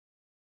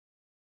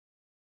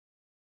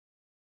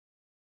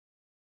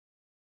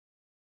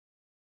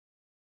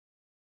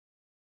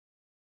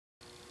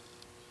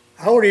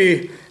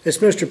Howdy, it's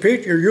Mr.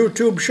 Pete, your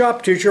YouTube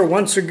shop teacher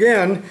once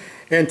again,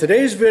 and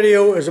today's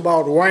video is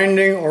about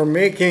winding or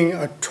making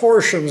a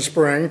torsion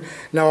spring.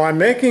 Now I'm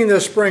making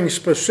this spring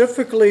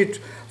specifically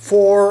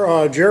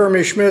for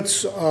Jeremy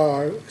Schmidt's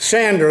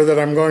sander that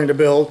I'm going to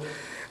build,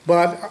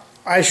 but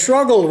I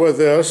struggled with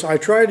this. I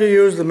tried to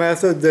use the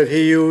method that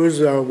he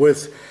used I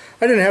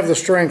didn't have the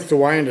strength to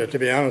wind it, to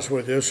be honest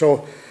with you,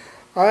 so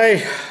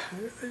I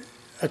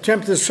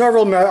attempted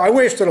several methods. I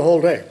wasted a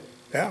whole day,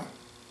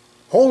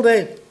 whole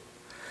day.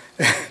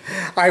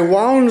 I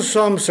wound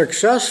some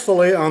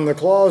successfully on the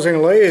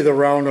clausing lathe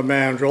around a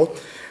mandrel,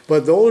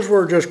 but those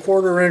were just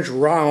 1/4 inch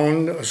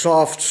round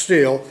soft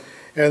steel,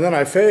 and then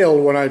I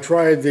failed when I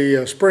tried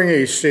the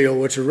springy steel,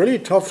 which is really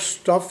tough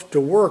stuff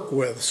to work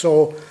with.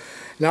 So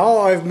now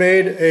I've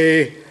made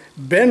a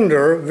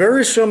bender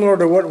very similar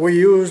to what we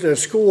used at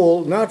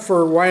school, not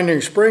for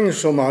winding springs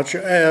so much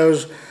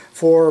as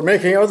for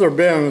making other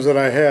bends that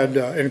I had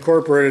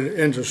incorporated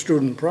into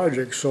student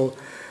projects. So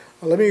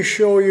let me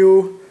show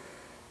you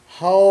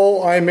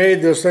how I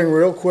made this thing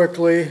real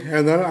quickly,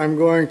 and then I'm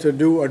going to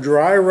do a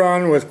dry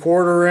run with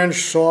 1/4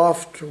 inch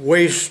soft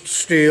waste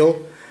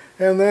steel,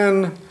 and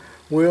then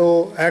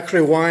we'll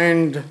actually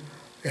wind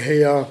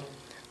a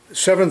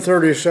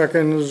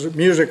 7/32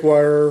 music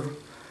wire,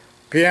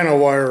 piano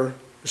wire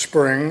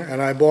spring,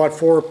 and I bought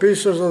 4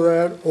 pieces of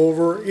that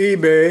over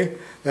eBay.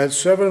 That's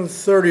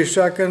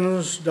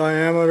 7/32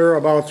 diameter,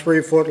 about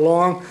 3 foot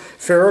long.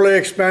 Fairly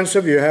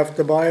expensive. You have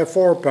to buy a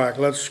 4-pack.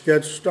 Let's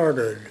get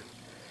started.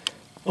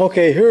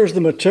 Okay, here's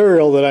the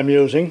material that I'm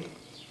using.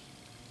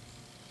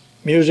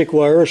 Music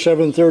wire,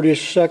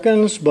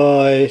 7/32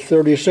 by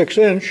 36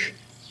 inch.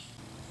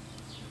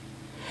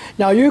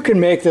 Now you can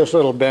make this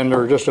little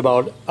bender just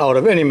about out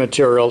of any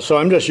material, so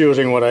I'm just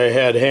using what I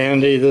had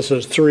handy. This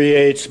is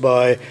 3/8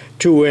 by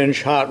 2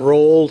 inch hot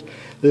rolled.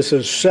 This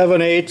is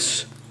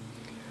 7/8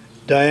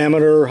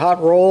 diameter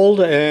hot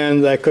rolled,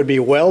 and that could be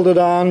welded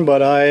on,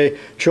 but I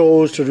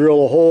chose to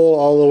drill a hole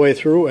all the way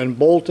through and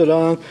bolt it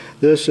on.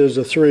 This is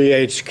a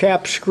 3/8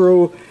 cap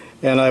screw,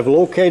 and I've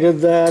located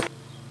that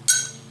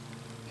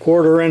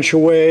 1/4 inch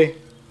away.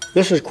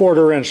 This is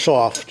 1/4 inch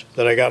soft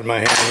that I got in my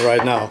hand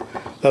right now.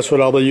 That's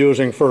what I'll be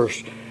using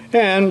first.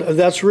 And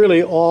that's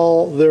really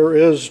all there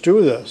is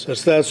to this.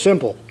 It's that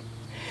simple.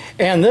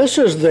 And this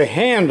is the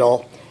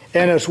handle,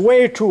 and it's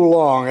way too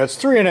long. It's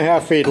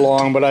 3.5 feet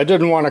long, but I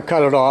didn't want to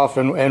cut it off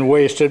and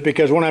waste it,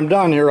 because when I'm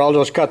done here, I'll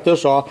just cut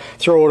this off,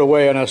 throw it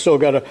away, and I still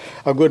got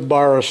a good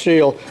bar of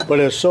steel. But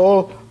it's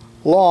so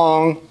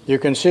long, you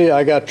can see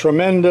I got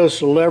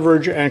tremendous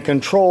leverage and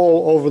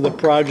control over the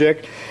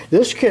project.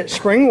 This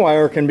spring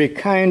wire can be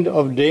kind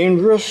of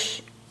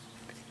dangerous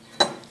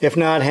if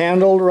not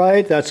handled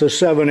right. That's a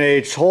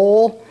 7/8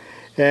 hole,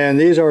 and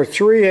these are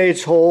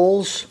 3/8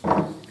 holes.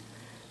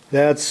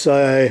 That's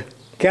a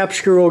cap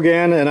screw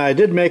again, and I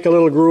did make a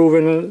little groove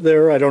in it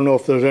there. I don't know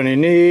if there's any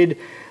need.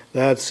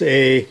 That's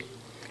a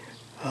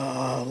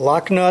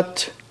lock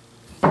nut.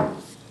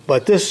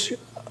 But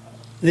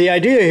the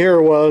idea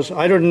here was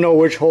I didn't know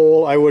which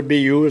hole I would be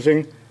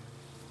using,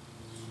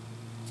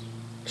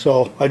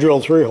 so I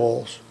drilled 3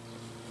 holes.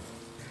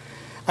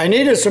 I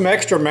needed some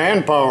extra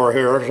manpower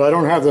here because I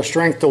don't have the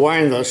strength to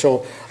wind this,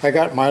 so I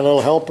got my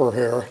little helper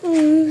here.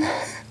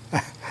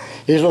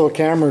 He's a little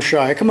camera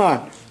shy. Come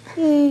on.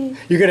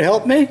 You gonna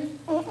help me?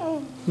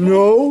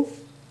 No?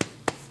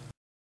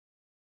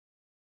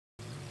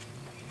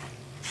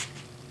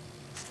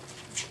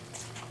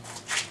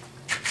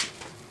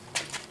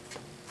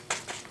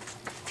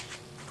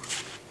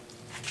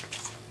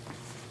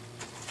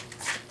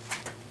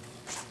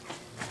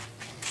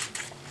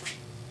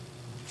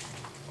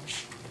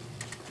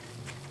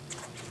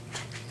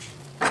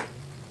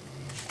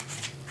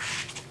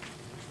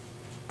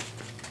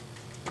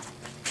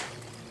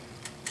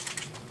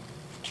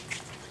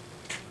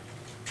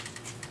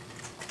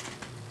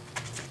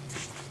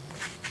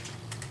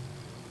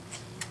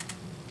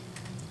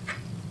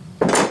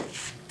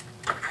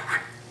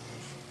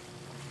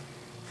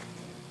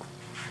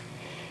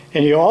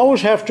 And you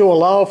always have to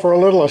allow for a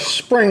little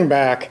spring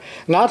back,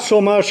 not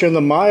so much in the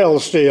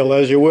mild steel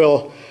as you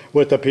will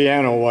with the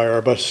piano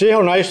wire. But see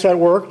how nice that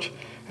worked?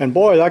 And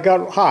boy, that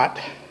got hot,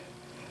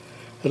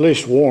 at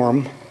least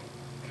warm.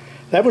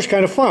 That was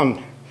kind of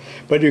fun.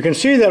 But you can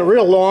see that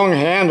real long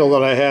handle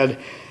that I had.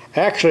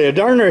 Actually, it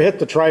darn near hit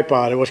the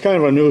tripod. It was kind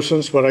of a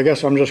nuisance, but I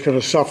guess I'm just going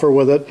to suffer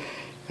with it.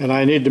 And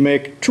I need to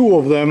make 2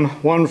 of them,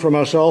 one for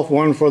myself,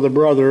 one for the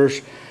brothers,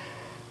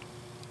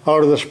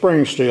 out of the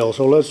spring steel.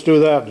 So let's do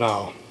that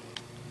now.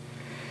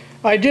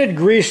 I did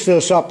grease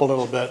this up a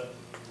little bit.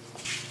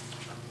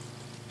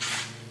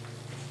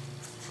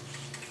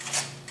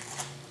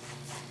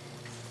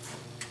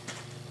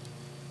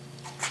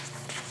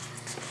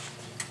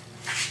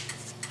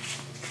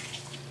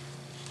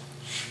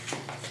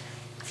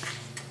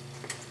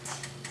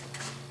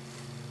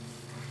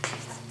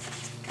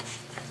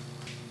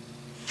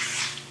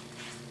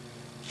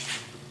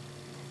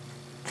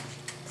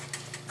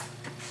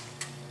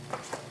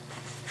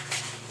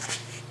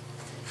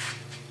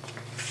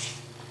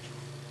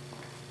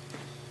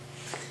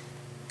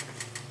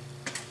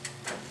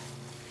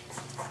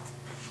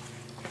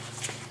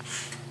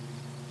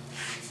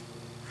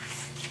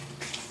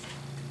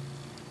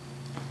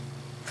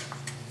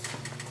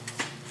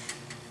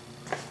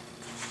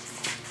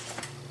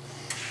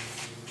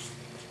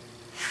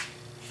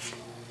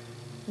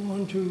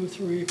 1, 2,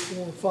 3,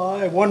 4,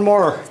 5. One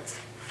more.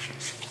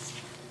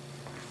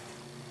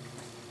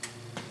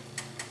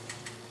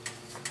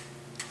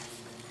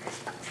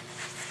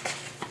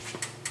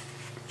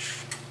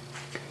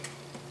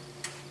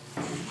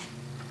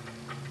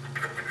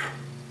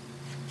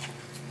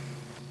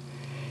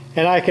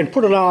 And I can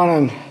put it on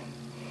and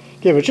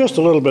give it just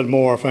a little bit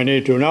more if I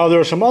need to. Now, there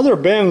are some other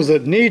bends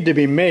that need to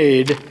be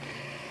made,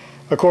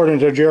 according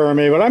to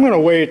Jeremy, but I'm going to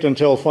wait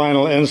until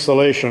final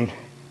installation.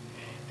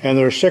 And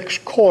there's 6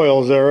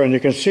 coils there, and you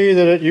can see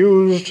that it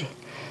used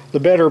the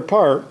better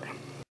part.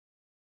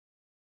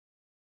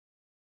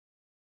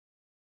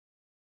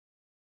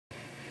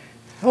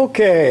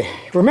 Okay,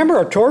 remember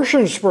a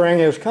torsion spring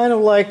is kind of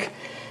like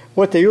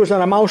what they use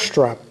on a mouse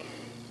trap.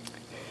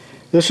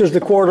 This is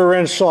the 1/4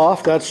 inch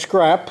soft, that's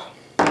scrap.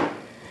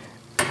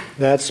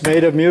 That's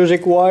made of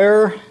music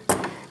wire,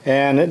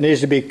 and it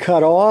needs to be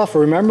cut off.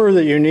 Remember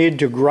that you need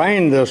to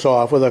grind this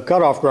off with a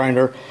cutoff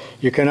grinder.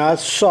 You cannot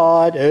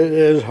saw it. It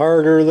is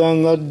harder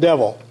than the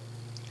devil.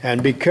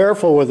 And be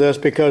careful with this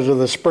because of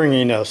the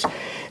springiness.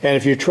 And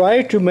if you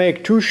try to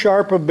make too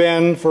sharp a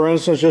bend, for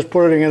instance, just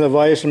putting it in the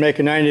vise and make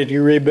a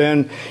 90-degree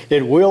bend,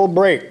 it will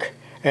break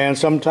and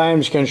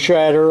sometimes can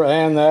shatter,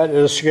 and that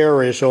is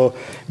scary. So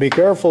be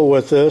careful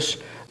with this.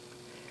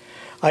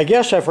 I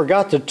guess I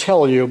forgot to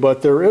tell you,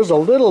 but there is a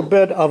little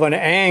bit of an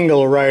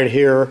angle right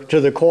here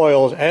to the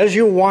coils as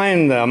you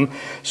wind them,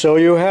 so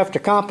you have to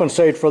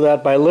compensate for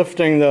that by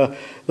lifting the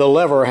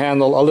lever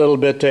handle a little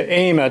bit to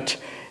aim it.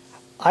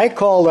 I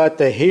call that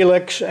the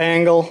helix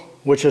angle,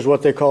 which is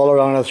what they call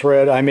it on a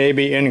thread. I may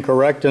be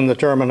incorrect in the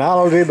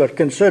terminology, but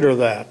consider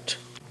that.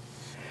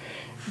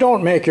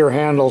 Don't make your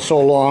handle so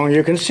long.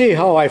 You can see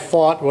how I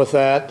fought with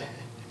that.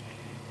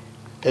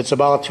 It's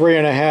about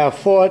 3.5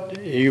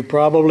 foot. You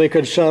probably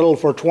could settle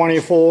for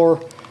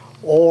 24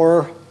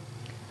 or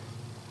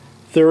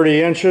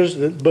 30 inches.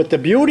 But the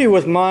beauty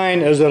with mine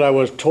is that I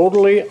was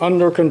totally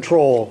under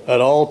control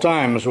at all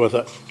times with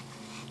it.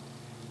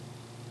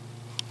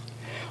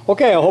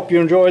 Okay, I hope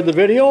you enjoyed the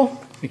video.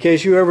 In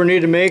case you ever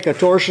need to make a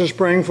torsion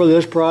spring for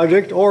this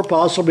project or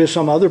possibly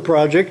some other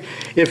project,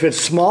 if it's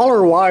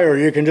smaller wire,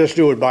 you can just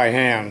do it by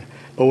hand.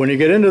 But when you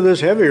get into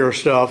this heavier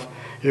stuff,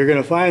 you're going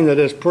to find that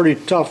it's pretty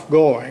tough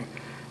going.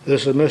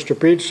 This is Mr.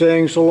 Pete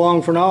saying so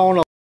long for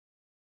now.